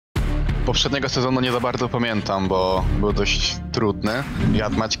Poprzedniego sezonu nie za bardzo pamiętam, bo był dość trudny. Ja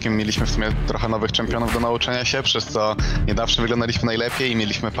z Maćkiem mieliśmy w sumie trochę nowych czempionów do nauczenia się, przez co nie zawsze wyglądaliśmy najlepiej i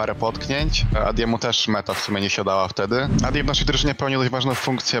mieliśmy parę potknięć. Adiemu też meta w sumie nie siadała wtedy. Adi w naszej drużynie pełni dość ważną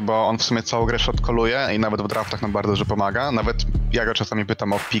funkcję, bo on w sumie całą grę shotkoluje i nawet w draftach nam bardzo dużo pomaga. Nawet ja go czasami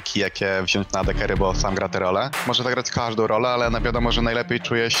pytam o piki, jakie wziąć na dekery, bo sam gra te role. Może zagrać każdą rolę, ale wiadomo, że najlepiej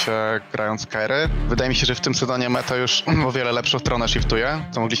czuje się grając carry. Wydaje mi się, że w tym sezonie meta już o wiele lepszą stronę shiftuje,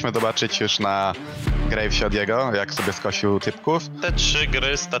 co mogliśmy zobaczyć już na Gravesie Adiego, jak sobie skosił typków. Te 3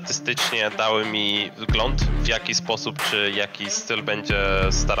 gry statystycznie dały mi wgląd, w jaki sposób czy jaki styl będzie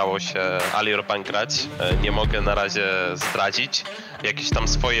starało się Alior Bank grać. Nie mogę na razie zdradzić. Jakieś tam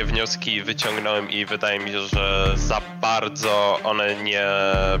swoje wnioski wyciągnąłem i wydaje mi się, że za bardzo one nie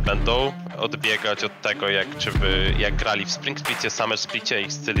będą odbiegać od tego, jak grali w Spring Splicie, Summer Splicie.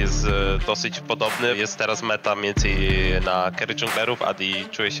 Ich styl jest dosyć podobny. Jest teraz meta między na carry junglerów. Adi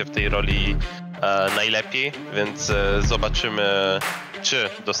czuje się w tej roli najlepiej, więc zobaczymy, czy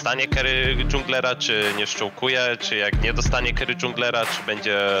dostanie carry junglera, czy nie szczołkuje, czy jak nie dostanie carry junglera, czy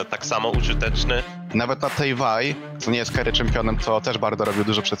będzie tak samo użyteczny. Nawet na tej Waj, co nie jest carry championem, to też bardzo robił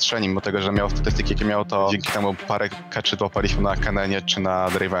dużo przestrzeni, mimo tego, że miał statystyki, jakie miał, to dzięki temu parę catchy złapaliśmy na Kanenie czy na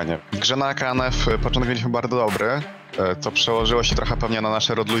Dravenie. W grze na KNF początek mieliśmy bardzo dobry, co przełożyło się trochę pewnie na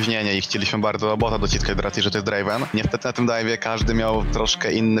nasze rozluźnienie i chcieliśmy bardzo bota dociskać z racji, że to jest Draven. Niestety na tym dive'ie każdy miał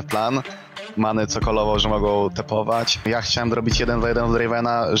troszkę inny plan. Many co kolowo, że mogą tepować. Ja chciałem zrobić 1 za 1 z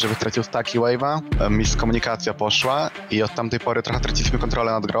Dravena, żeby stracił staki wave'a. Miskomunikacja poszła i od tamtej pory trochę traciliśmy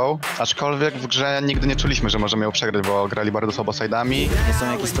kontrolę nad grą. Aczkolwiek w grze nigdy nie czuliśmy, że możemy ją przegrać, bo grali bardzo słabo side'ami. Nie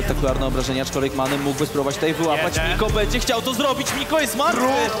są jakieś spektakularne obrażenia, aczkolwiek Many mógłby spróbować tutaj wyłapać. Miko będzie chciał to zrobić, Miko jest martwy!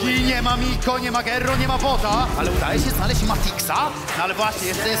 Drugi, nie ma Miko, nie ma Gerro, nie ma bota, ale udaje się znaleźć Matixa. No ale właśnie,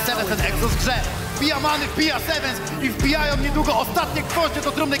 jeszcze jest Sevens, ten Exos w grze. Wbija Many, wbija Sevens i wbijają niedługo ostatnie gwoździe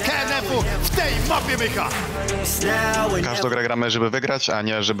do trumny KNF-u w tej mapie mycha. Każdą grę gramy, żeby wygrać, a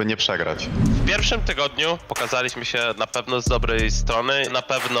nie żeby nie przegrać. W pierwszym tygodniu pokazaliśmy się na pewno z dobrej strony. Na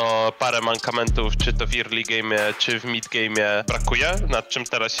pewno parę mankamentów, czy to w early game, czy w mid game brakuje, nad czym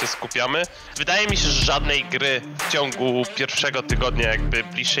teraz się skupiamy. Wydaje mi się, że żadnej gry w ciągu pierwszego tygodnia jakby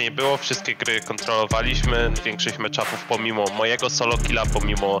bliższe nie było. Wszystkie gry kontrolowaliśmy. Większość matchupów pomimo mojego solo killa,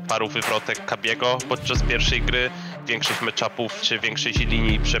 pomimo paru wywrotek Kabiego podczas pierwszej gry, większość matchupów czy większość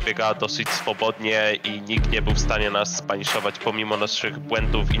linii przebiegała dosyć swobodnie i nikt nie był w stanie nas spaniszować pomimo naszych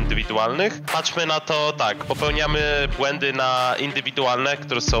błędów indywidualnych. Patrzmy na to tak, popełniamy błędy na indywidualne,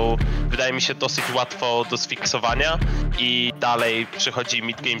 które są, wydaje mi się, dosyć łatwo do sfiksowania i dalej przychodzi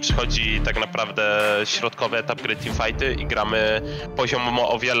midgame, przychodzi tak naprawdę środkowy etap gry teamfighty i gramy poziomowo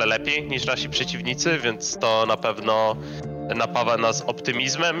o wiele lepiej niż nasi przeciwnicy, więc to na pewno napawa nas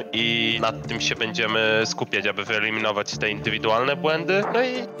optymizmem i nad tym się będziemy skupiać, aby wyeliminować te indywidualne błędy, no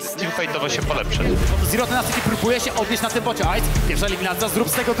i teamfightowo się polepszyć. Zero Tenacity próbuje się odnieść na tym bocie Ice. Pierwsza eliminacja, zrób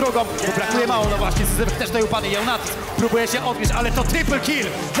z tego drugą, bo brakuje mało, no właśnie, Syzywek też tutaj upadnie, Jeunatis próbuje się odnieść, ale to triple kill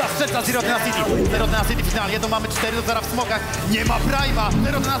dla strzelca Zero Tenacity. Zero Tenacity finalnie, to mamy 4-0 w smokach, nie ma Prime'a,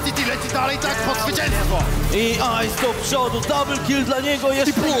 Zero Tenacity leci dalej tak pod zwycięstwo. I Ice do przodu, double kill dla niego,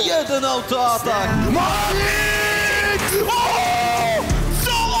 jeszcze jeden autoatak. O!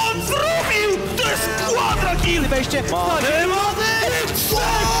 Co on zrobił? To jest quadra kill! Wejście. Many!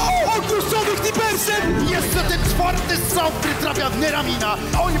 Ogłuszonych Tipersem! Jeszcze ten czwarty strzał, który trafia w Neramina.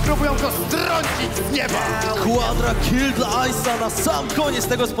 Oni próbują go strącić z nieba. Quadra kill dla Ice'a na sam koniec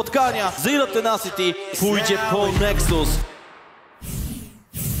tego spotkania. Zero Tenacity pójdzie po Nexus.